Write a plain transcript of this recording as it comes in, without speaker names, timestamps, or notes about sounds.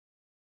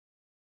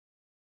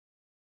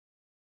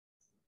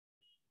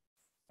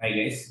Hi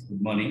guys,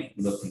 good morning,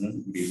 good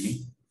afternoon, good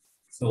evening.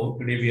 So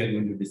today we are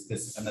going to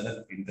discuss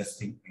another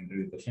interesting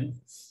interview question.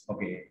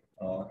 Okay,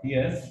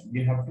 here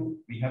we have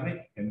a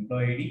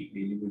employee ID,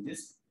 daily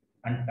wages,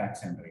 and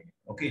tax and rate.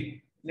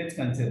 Okay, let's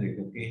consider it.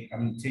 Okay,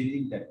 I'm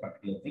changing that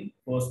particular thing.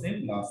 First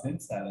name, last name,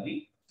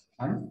 salary,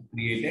 and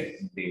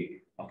created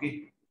date.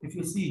 Okay, if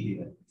you see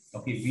here,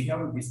 okay, we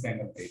have this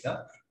kind of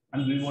data,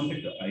 and we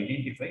wanted to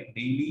identify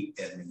daily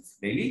earnings.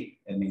 Daily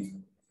earnings,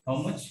 how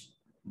much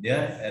they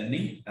are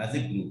earning as a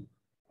group,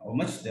 how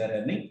much they are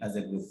earning as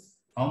a group,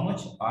 how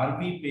much are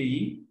we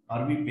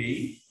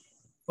paying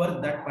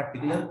for that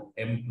particular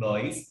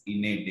employees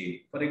in a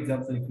day. For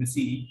example, if you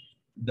see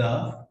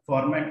the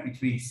format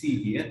which we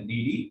see here,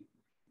 dd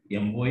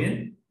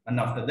MON, and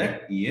after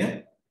that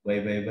year,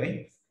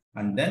 y,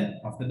 and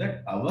then after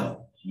that hour,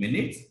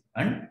 minutes,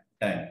 and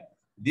time.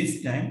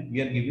 This time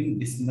we are giving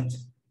this much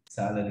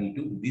salary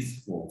to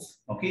these folks.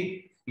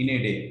 Okay, in a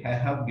day I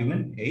have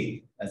given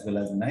 8 as well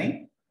as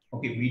 9.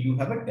 Okay, we do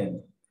have a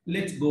 10.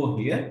 Let's go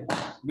here.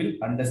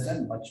 We'll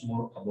understand much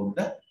more about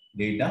the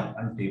data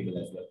and table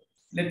as well.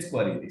 Let's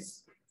query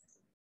this.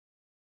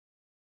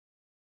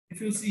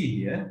 If you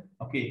see here,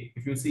 okay,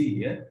 if you see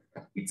here,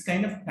 it's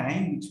kind of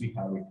time which we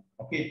have it.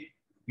 Okay,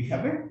 we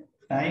have a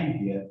time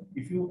here.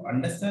 If you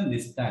understand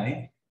this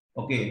time,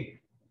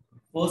 okay,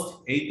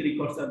 first 8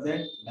 records are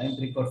there, 9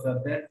 records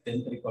are there,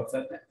 10 records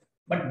are there,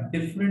 but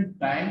different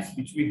times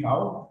which we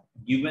have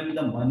given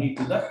the money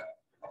to the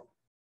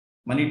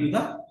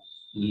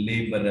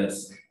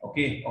laborers,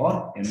 okay,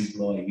 or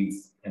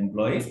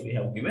employees we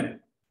have given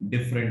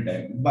different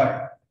time,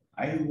 but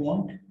I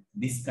want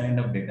this kind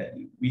of data.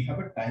 We have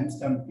a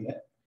timestamp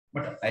here,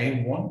 but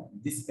I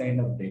want this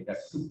kind of data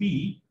to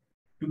be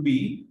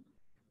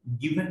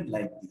given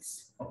like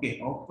this.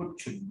 Okay, output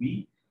should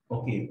be,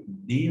 okay,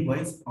 day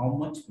wise how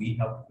much we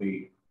have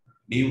paid,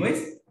 day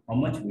wise how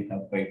much we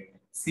have paid.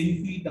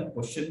 Simply the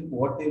question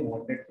what they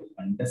wanted to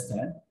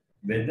understand,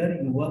 whether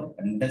you are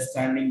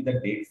understanding the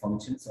date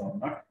functions or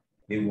not,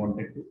 they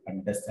wanted to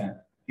understand.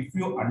 If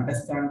you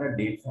understand the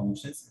date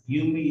functions,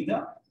 give me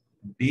the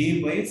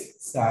day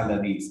wise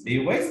salaries, day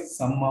wise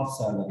sum of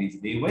salaries,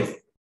 day wise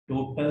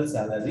total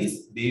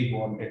salaries, they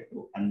wanted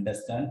to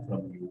understand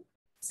from you.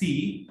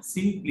 See,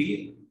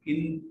 simply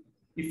in,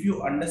 if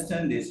you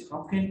understand this,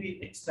 how can we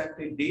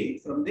extract a day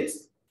from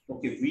this?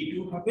 Okay, we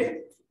do have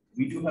a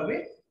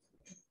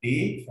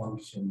day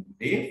function.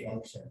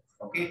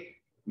 Okay,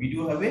 we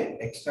do have a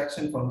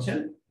extraction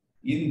function.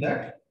 In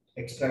that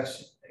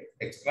extract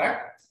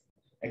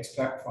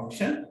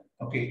function,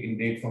 okay, in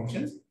date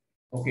functions.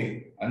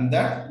 Okay, and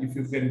that if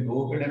you can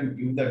go ahead and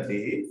give the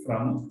day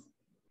from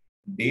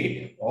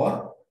date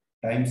or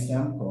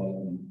timestamp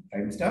column.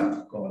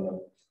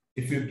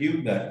 If you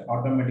give that,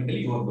 automatically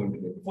you are going to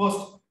get.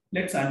 First,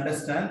 let's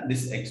understand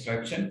this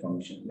extraction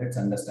function.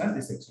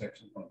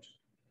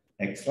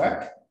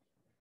 Extract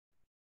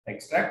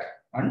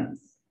and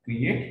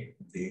create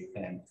date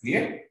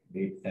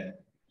time.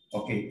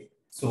 Okay,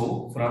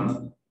 so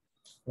from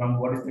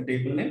what is the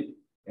table name?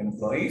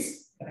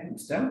 Employees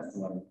timestamp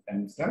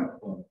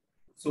 1.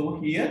 So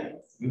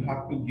here you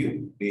have to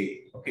give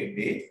day. Okay,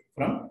 day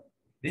from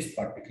this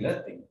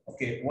particular thing.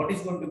 Okay, what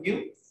is going to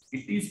give?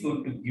 It is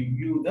going to give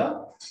you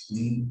the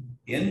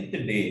nth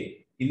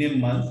day in a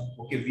month.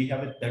 Okay, we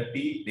have a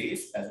 30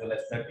 days as well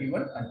as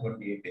 31 and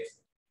 28 days.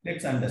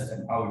 Let's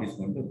understand how it is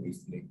going to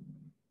display.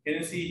 Can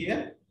you see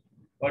here?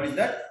 What is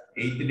that?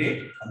 8th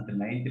date and the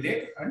 9th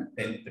date and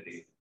 10th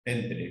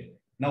date.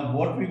 Now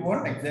what we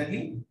want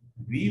exactly?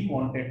 We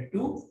wanted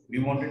to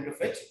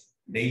fetch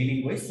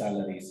daily wise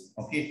salaries.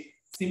 Okay.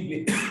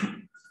 Simply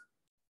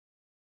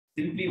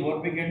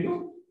what we can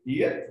do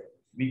here,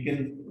 we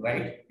can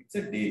write it's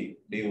a day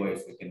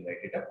wise. We can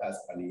write it up as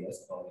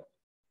alias column.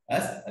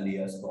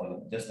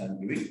 Just I'm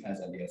giving as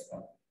alias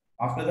column.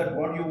 After that,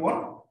 what you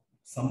want?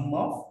 Sum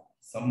of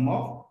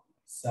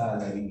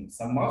salary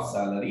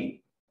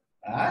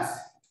as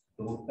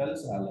total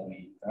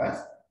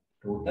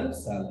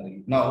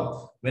salary.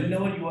 Now,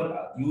 whenever you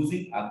are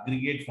using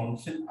aggregate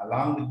function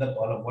along with the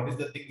column, what is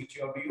the thing which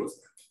you have to use?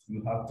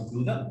 You have to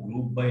do the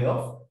group by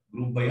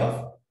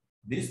of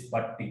this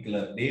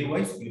particular day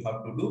wise. You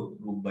have to do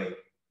group by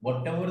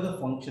whatever the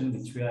function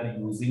which we are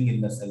using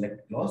in the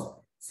select clause.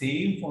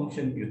 Same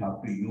function you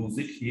have to use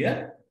it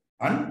here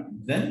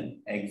and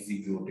then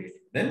execute it.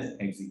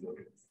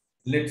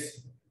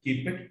 Let's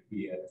keep it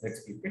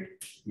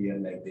here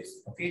like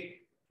this.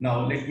 Okay.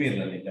 Now let me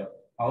run it up.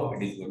 How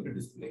it is going to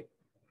display.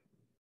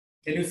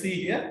 Can you see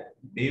here?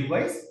 Day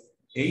wise,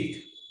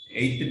 8th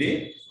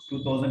day,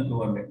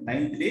 2,200.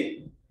 9th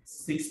day,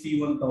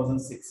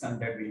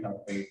 61,600 we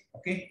have paid.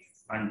 Okay.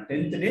 And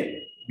 10th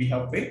day, we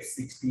have paid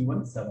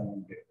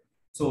 61,700.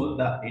 So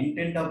the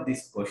intent of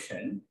this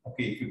question,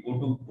 okay, if you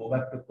go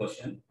back to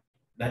question,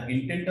 the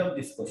intent of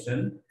this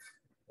question,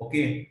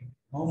 okay,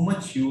 how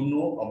much you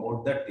know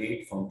about the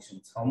date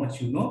functions? How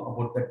much you know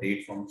about the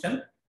date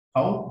function?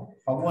 How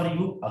are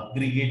you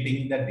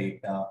aggregating the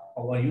data?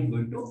 How are you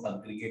going to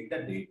aggregate the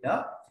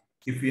data?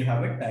 If you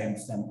have a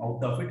timestamp,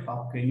 out of it,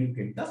 how can you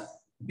get the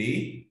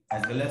day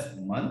as well as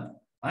month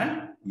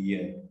and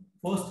year.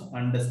 First,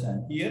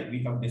 understand. Here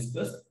we have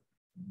discussed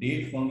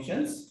date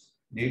functions,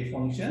 date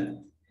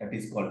function that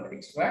is called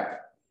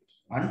extract,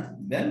 and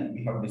then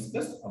we have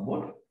discussed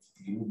about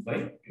group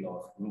by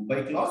clause, group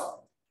by clause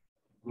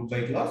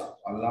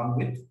along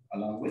with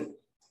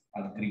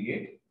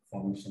aggregate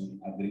function,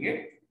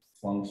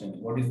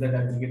 What is that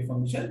aggregate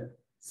function?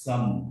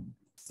 Sum.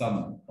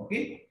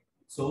 Okay.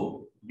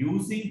 So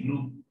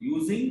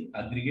using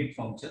aggregate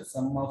function,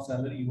 sum of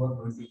salary, you are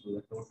going to do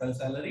the total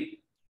salary,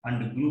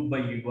 and group by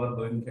you are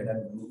going ahead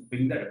and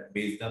grouping that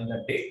based on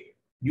the date.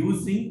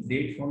 Using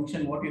date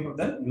function, what you have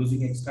done?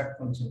 Using extract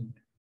function,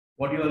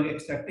 what you are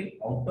extracting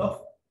out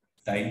of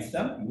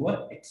timestamp, you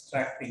are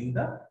extracting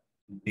the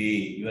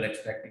day.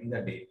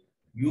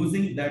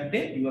 Using that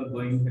day, you are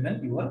going ahead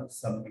and you are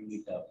summing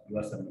it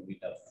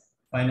up.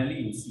 Finally,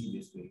 you see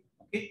this way.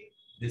 Okay,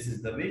 this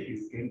is the way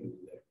you can do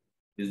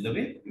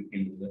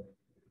that.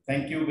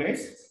 Thank you,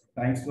 guys.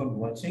 Thanks for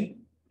watching.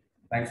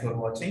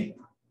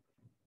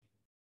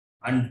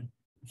 And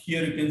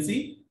here you can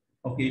see,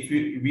 okay, if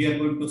we are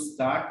going to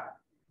start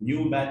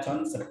new batch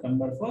on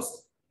September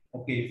 1st.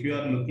 Okay, if you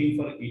are looking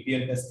for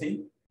ETL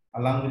testing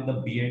along with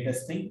the BA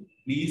testing,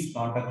 please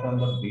contact on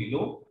the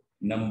below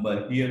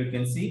number. Here you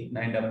can see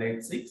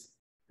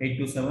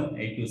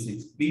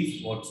 9886-827-826.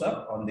 Please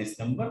WhatsApp on this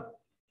number.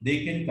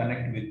 They can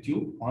connect with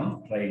you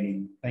on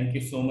training. Thank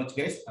you so much,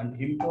 guys. And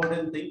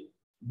important thing,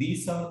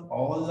 these are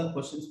all the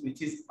questions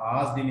which is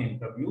asked in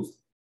interviews.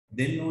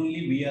 Then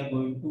only we are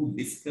going to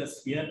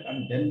discuss here,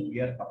 and then we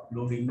are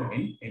uploading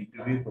in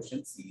interview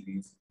question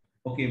series.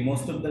 Okay,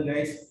 most of the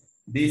guys,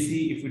 they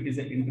see if it is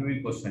an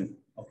interview question.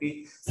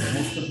 Okay,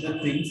 most of the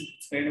things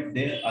kind of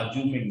they're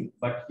assuming,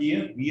 but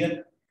here we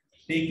are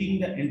taking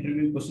the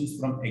interview questions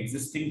from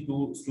existing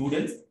two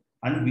students,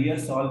 and we are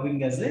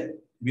solving as a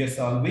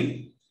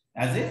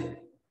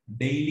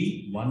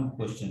daily one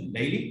question.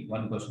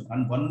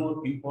 And one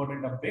more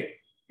important update: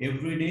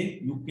 every day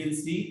you can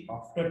see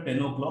after 10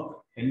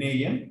 o'clock, 10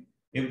 a.m.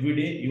 every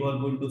day you are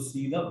going to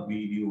see the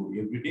video.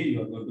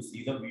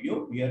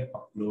 We are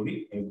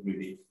uploading every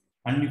day.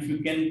 And if you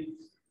can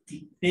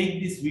take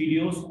these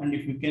videos, and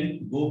if you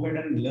can go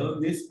ahead and learn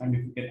this, and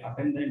if you can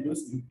attend the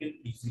interviews, you can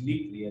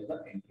easily clear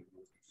the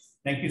interview.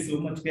 Thank you so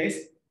much,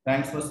 guys.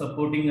 Thanks for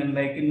supporting and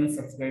liking and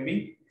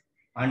subscribing.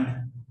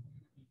 And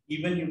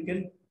even you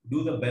can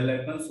do the bell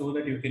icon so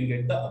that you can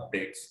get the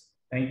updates.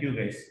 Thank you,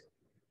 guys.